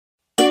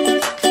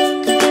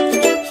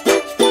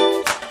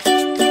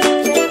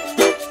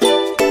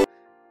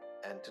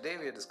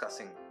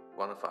discussing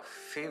one of our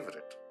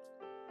favorite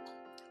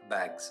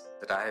bags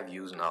that I have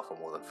used now for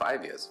more than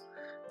 5 years.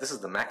 This is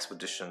the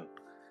Maxpedition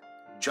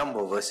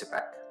Jumbo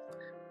Versipack,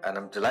 and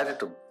I'm delighted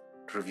to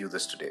review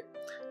this today.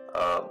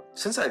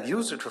 Since I've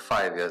used it for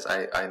 5 years,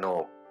 I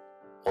know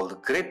all the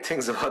great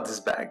things about this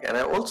bag, and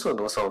I also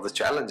know some of the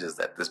challenges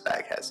that this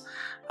bag has,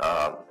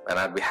 and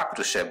I'd be happy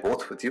to share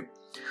both with you.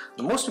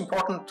 The most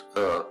important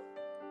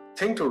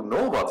thing to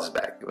know about this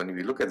bag when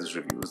we look at this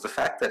review is the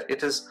fact that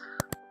it is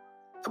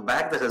a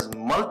bag that has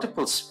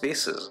multiple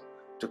spaces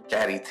to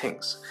carry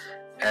things,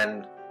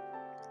 and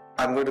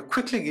I'm going to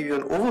quickly give you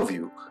an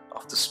overview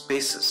of the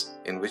spaces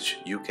in which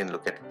you can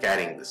look at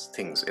carrying these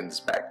things in this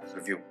bag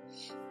review.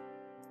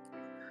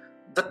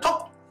 The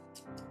top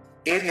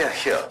area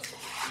here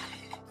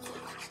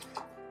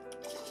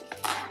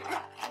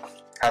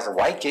has a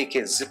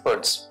YKK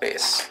zippered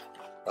space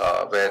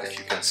where, if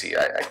you can see,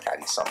 I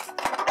carry some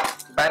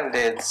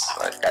band-aids,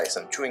 I carry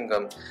some chewing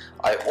gum.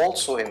 I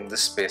also in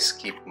this space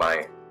keep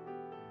my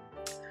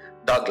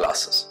dark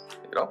glasses,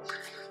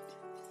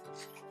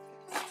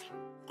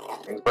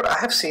 but I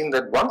have seen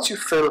that once you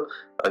fill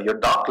your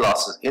dark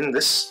glasses in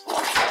this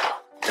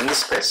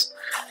space,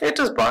 it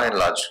is by and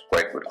large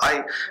quite good.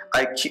 I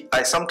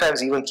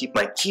sometimes even keep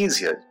my keys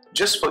here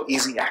just for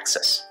easy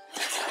access.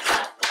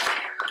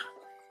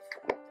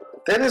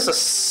 There is a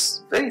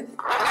very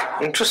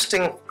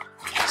interesting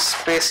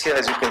space here.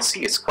 As you can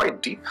see, it's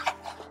quite deep,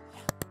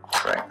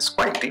 right? It's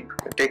quite deep.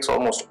 It takes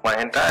almost my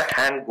entire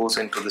hand goes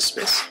into this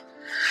space,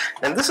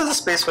 and this is the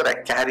space where I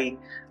carry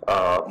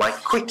my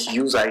quick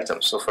use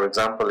items. So for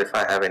example, if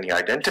I have any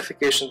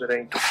identification that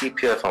I need to keep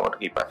here, if I want to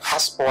keep my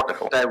passport,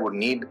 if what I would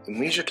need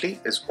immediately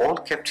is all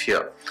kept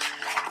here.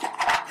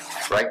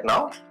 Right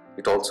now,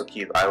 I also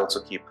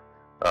keep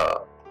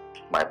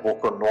my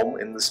Boko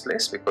Gnome in this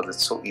place because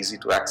it's so easy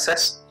to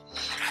access.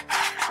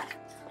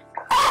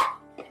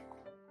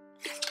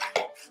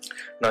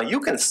 Now you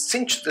can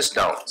cinch this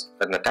down,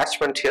 an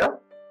attachment here,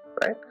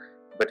 right?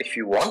 But if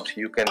you want,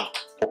 you can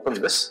open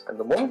this, and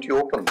the moment you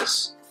open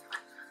this,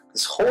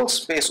 this whole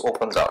space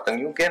opens out, and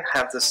you again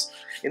have this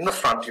in the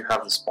front. You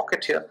have this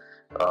pocket here.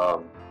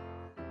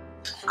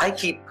 I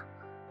keep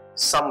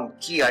some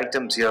key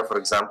items here. For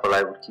example,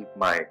 I would keep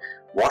my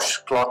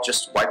washcloth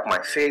just to wipe my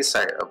face.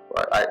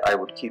 I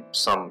would keep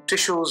some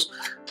tissues.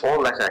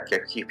 All that I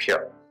can keep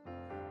here.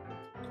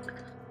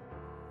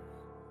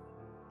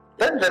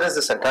 Then there is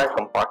this entire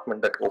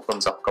compartment that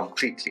opens up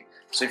completely.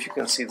 So if you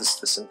can see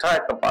this entire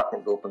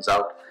compartment opens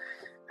out,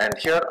 and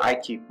here I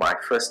keep my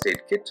first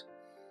aid kit.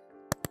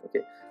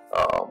 Okay,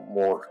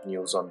 more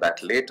news on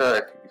that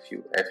later. If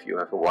you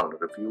ever want a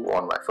review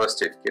on my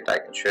first aid kit, I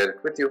can share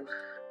it with you.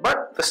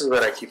 But this is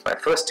where I keep my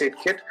first aid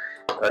kit.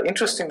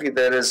 Interestingly,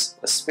 there is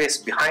a space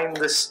behind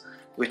this,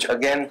 which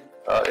again,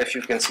 if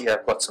you can see,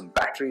 I've got some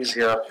batteries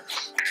here.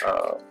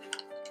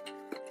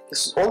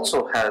 This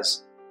also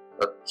has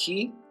a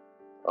key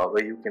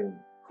where you can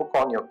hook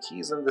on your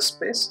keys in this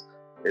space.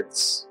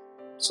 It's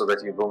so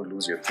that you don't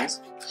lose your keys.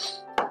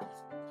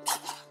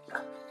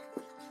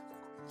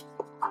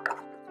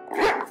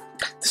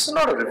 This is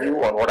not a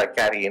review on what I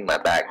carry in my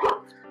bag,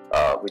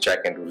 which I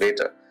can do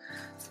later.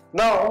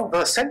 Now,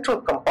 the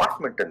central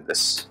compartment in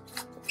this,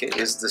 okay,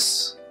 is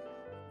this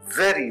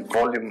very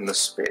voluminous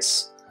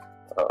space.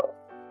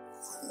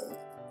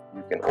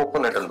 You can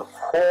open it, and the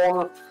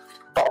whole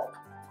top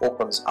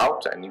opens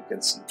out, and you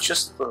can see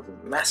just the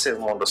massive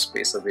amount of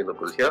space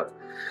available here.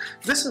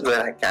 This is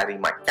where I carry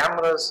my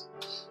cameras.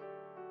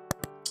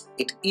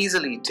 It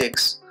easily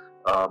takes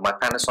my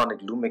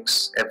Panasonic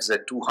Lumix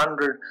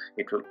FZ200.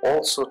 It will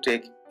also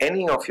take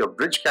any of your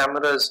bridge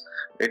cameras.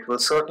 It will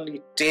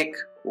certainly take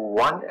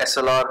one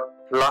SLR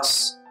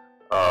plus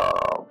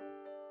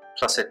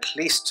at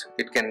least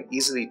it can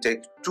easily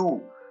take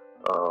two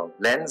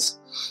lens.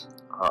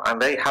 I'm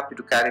very happy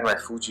to carry my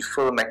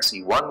Fujifilm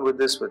X-E1 with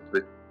this,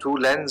 with two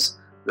lens,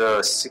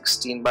 the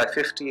 16 by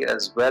 50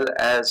 as well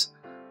as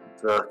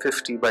the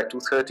 50 by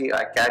 230.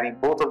 I carry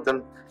both of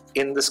them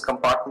in this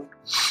compartment.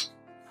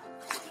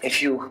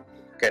 If you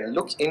can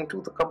look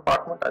into the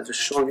compartment, I'll just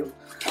show you.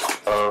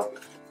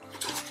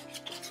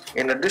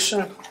 In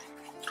addition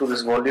to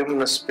this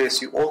voluminous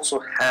space, you also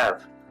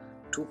have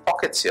two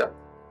pockets here.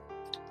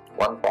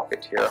 One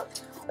pocket here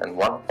and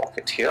one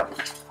pocket here,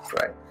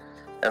 right?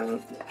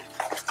 And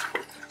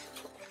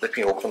let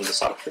me open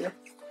this up for you.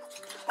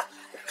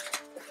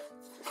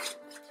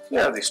 You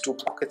have these two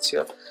pockets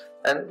here,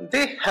 and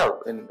they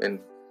help in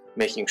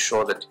making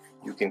sure that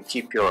you can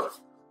keep your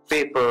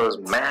papers,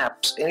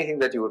 maps, anything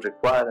that you would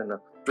require in a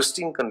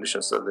pristine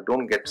condition so that they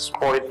don't get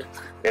spoiled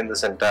in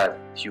this entire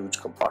huge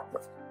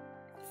compartment.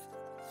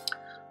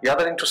 The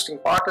other interesting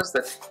part is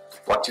that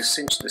once you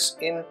cinch this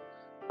in,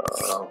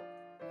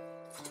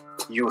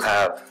 you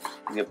have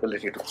the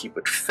ability to keep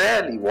it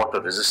fairly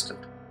water resistant,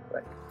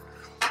 right?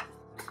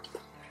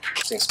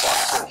 Interesting spot.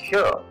 So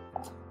here,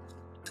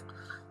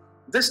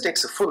 this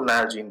takes a full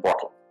Nalgene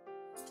bottle,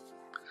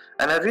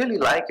 and I really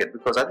like it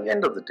because at the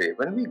end of the day,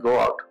 when we go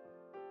out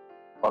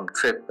on a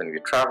trip, when we're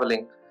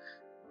traveling,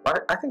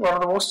 I think one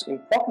of the most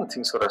important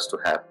things for us to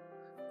have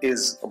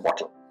is a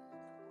bottle.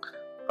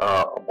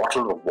 a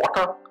bottle of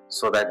water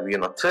so that we are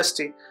not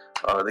thirsty.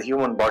 The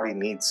human body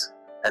needs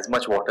as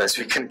much water as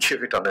we can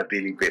give it on a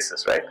daily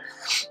basis, right?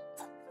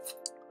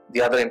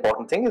 The other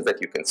important thing is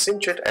that you can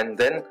cinch it, and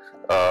then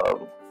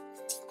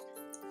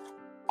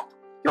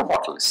your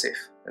bottle is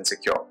safe and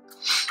secure.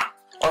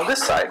 On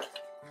this side,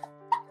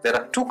 there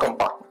are two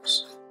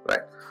compartments,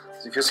 right?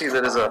 So if you see,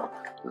 there is a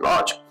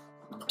large,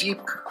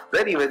 deep,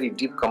 very, very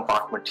deep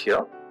compartment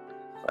here,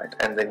 right?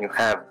 And then you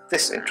have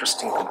this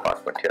interesting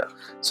compartment here.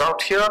 So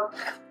out here,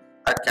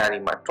 I carry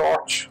my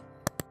torch,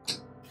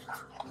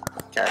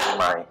 carry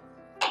my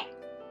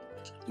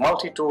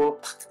multi-tool.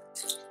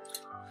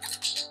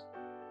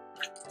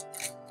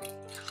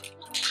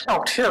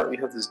 Out here, we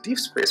have this deep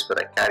space where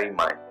I carry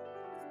my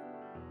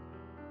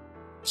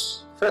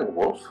film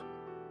wolf.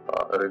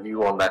 A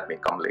review on that may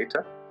come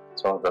later.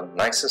 It's one of the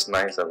nicest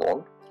knives I've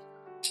owned.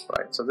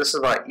 Right, so this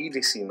is my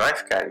EDC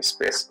knife carry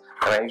space,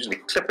 and I usually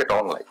clip it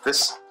on like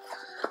this.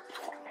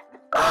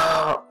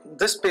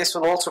 This space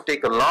will also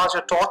take a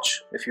larger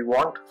torch if you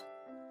want.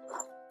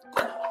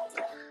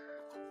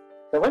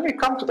 Now when we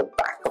come to the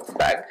back of the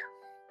bag,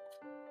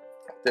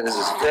 there is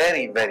this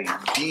very, very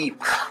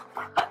deep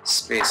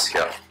space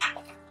here.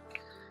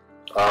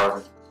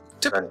 And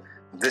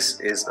this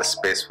is a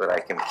space where I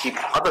can keep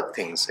other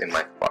things in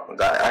my compartment.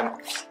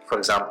 For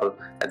example,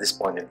 at this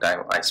point in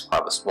time, I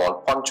have a small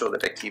poncho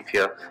that I keep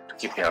here to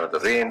keep me out of the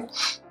rain,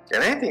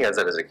 and anything else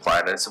that is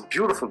required. And it's a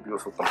beautiful,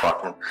 beautiful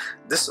compartment.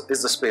 This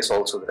is the space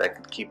also that I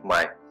can keep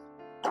my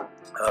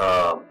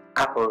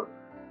Apple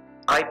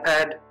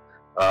iPad.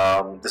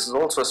 This is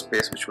also a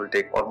space which will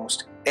take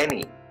almost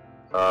any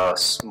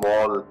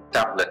small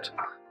tablet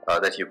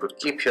that you could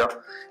keep here,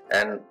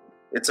 and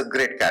it's a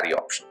great carry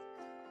option.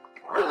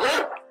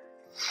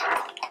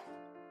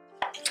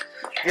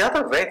 The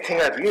other great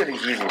thing I really,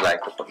 really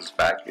like about this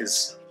bag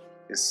is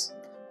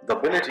the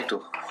ability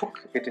to hook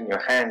it in your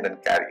hand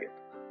and carry it.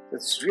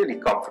 It's really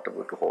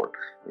comfortable to hold.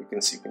 You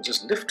can see, you can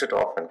just lift it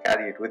off and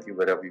carry it with you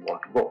wherever you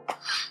want to go.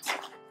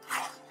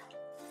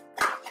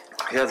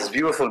 Here's this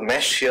beautiful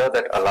mesh here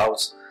that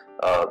allows,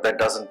 that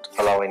doesn't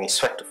allow any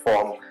sweat to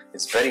form.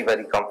 It's very,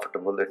 very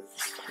comfortable. It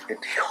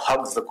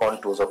hugs the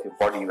contours of your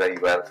body very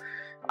well.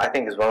 I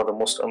think is one of the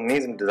most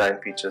amazing design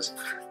features,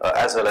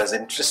 as well as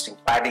interesting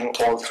padding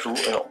all through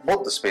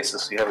both the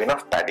spaces. So you have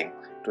enough padding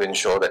to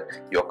ensure that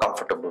you're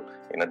comfortable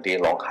in a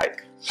day-long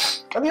hike.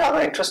 And the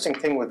other interesting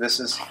thing with this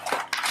is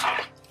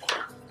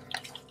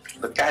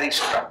the carry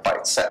strap by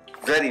itself.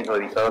 Very,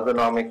 very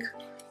ergonomic.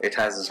 It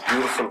has this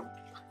beautiful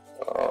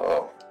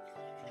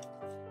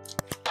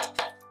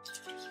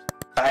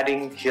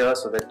padding here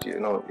so that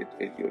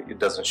it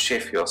doesn't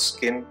chafe your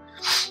skin.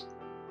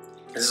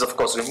 This is of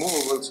course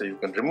removable, so you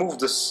can remove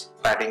this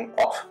padding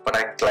off, but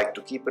I like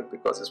to keep it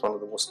because it's one of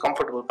the most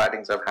comfortable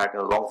paddings I've had in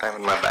a long time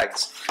in my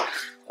bags.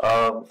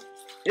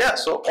 Yeah,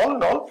 so all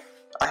in all,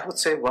 I would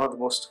say one of the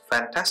most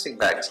fantastic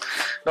bags.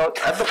 Now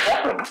at the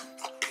bottom,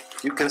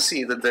 you can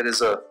see that there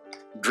is a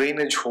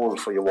drainage hole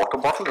for your water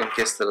bottle in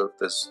case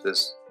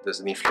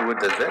there's any fluid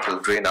that's there, it will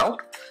drain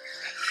out.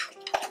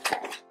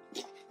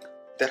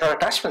 There are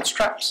attachment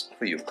straps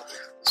for you.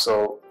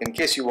 So in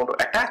case you want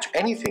to attach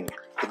anything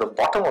to the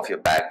bottom of your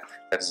bag,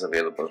 that is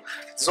available.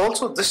 There's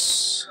also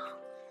this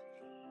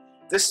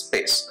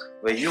space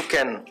where you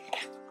can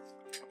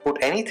put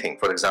anything.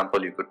 For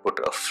example, you could put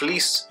a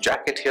fleece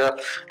jacket here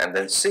and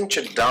then cinch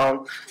it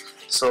down.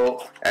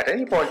 So at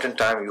any point in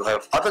time, you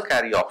have other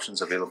carry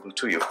options available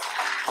to you.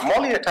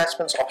 Molle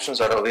attachments options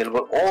are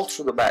available all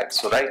through the bag.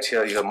 So right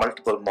here, you have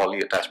multiple Molle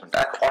attachment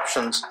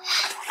options.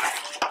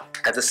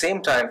 At the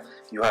same time,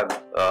 you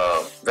have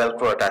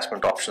Velcro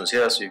attachment options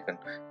here, so you can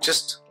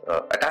just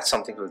attach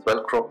something with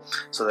Velcro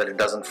so that it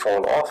doesn't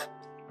fall off.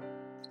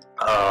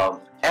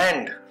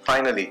 And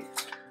finally,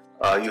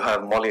 you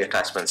have Molle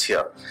attachments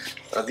here.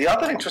 The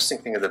other interesting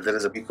thing is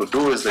that you could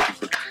do is that you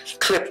could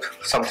clip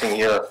something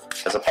here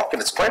as a pocket.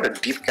 It's quite a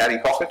deep carry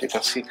pocket. You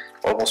can see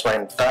almost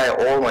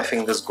all my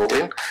fingers go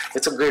in.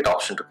 It's a great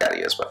option to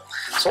carry as well.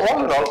 So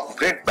all in all,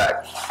 great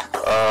bag.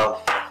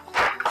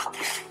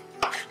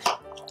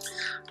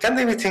 Can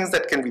there be things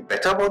that can be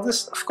better about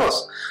this? Of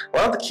course.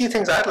 One of the key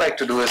things I'd like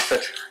to do is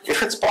that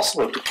if it's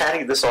possible to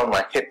carry this on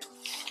my hip,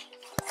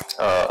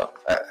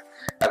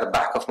 at the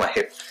back of my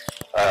hip.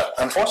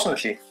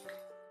 Unfortunately,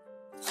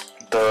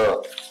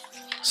 the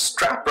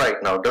strap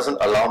right now doesn't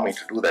allow me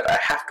to do that. I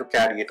have to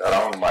carry it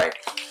around my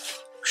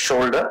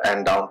shoulder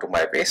and down to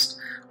my waist.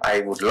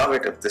 I would love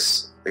it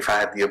if I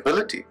had the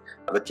ability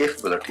or the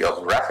capability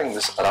of wrapping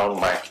this around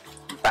my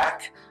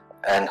back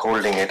and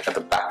holding it at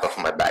the back of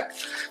my bag.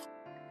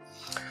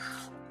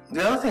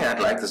 The other thing I'd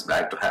like this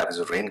bag to have is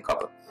a rain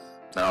cover.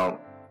 Now,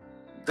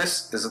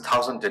 this is a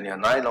 1000 denier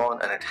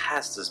nylon and it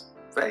has this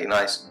very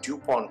nice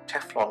DuPont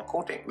Teflon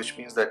coating, which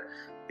means that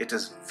it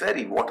is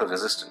very water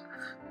resistant.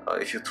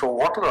 If you throw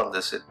water on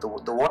this, the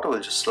water will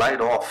just slide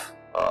off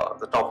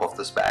the top of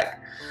this bag.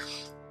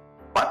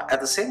 But at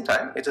the same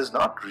time, it is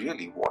not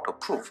really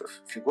waterproof.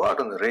 If you go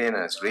out in the rain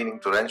and it's raining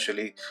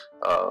torrentially,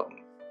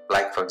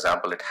 like for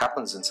example it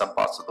happens in some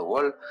parts of the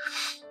world,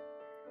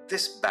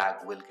 this bag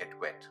will get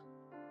wet.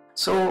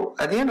 So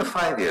at the end of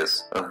 5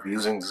 years of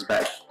using this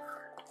bag,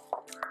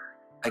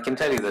 I can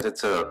tell you that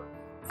it's a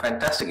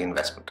fantastic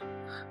investment.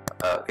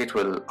 It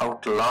will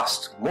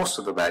outlast most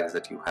of the bags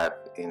that you have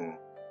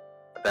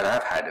that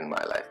I've had in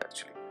my life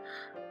actually.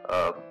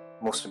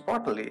 Most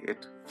importantly,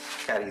 it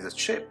carries its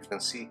shape. You can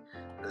see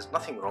there's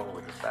nothing wrong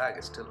with this bag.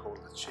 It still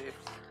holds its shape.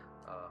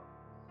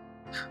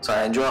 So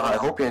I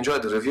hope you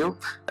enjoyed the review.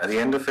 At the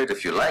end of it,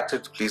 if you liked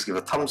it, please give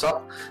a thumbs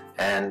up,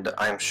 and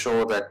I'm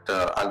sure that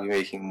I'll be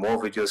making more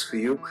videos for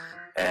you.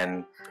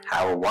 And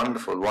have a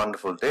wonderful,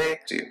 wonderful day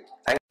to you.